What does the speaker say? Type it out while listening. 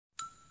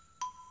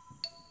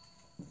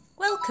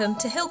Welcome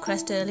to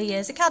Hillcrest Early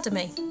Years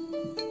Academy.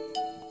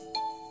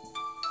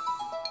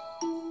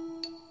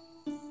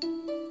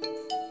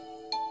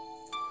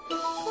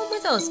 Come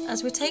with us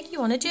as we take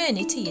you on a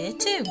journey to Year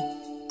 2.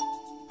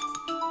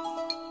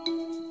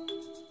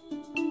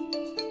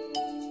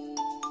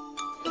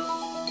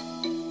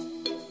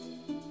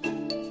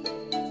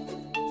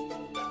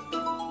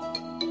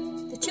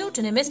 The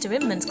children in Mr.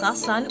 Inman's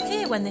class line up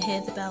here when they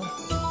hear the bell.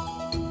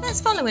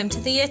 Let's follow him to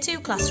the Year 2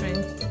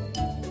 classroom.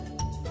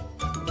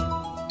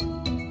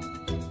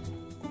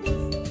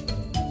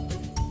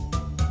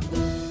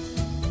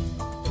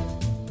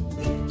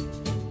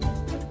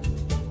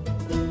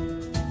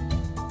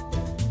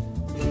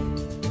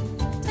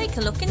 Take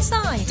a look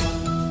inside.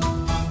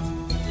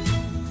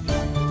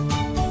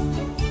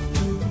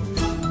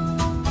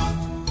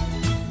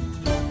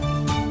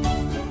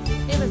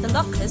 Here are the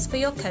lockers for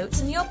your coats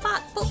and your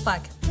book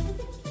bag.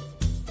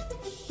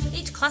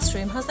 Each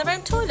classroom has their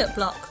own toilet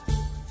block.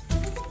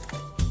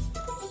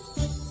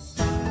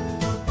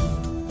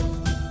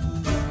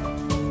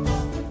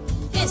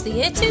 Here's the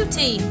Year 2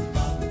 team.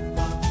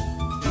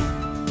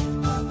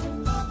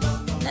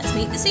 Let's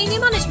meet the senior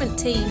management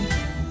team.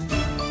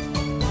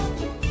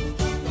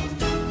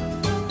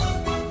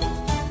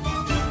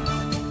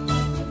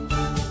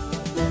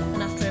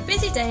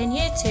 Day in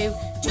Year 2,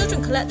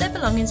 children collect their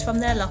belongings from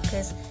their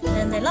lockers and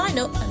then they line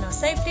up and are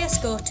safely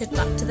escorted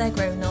back to their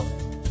grown-up.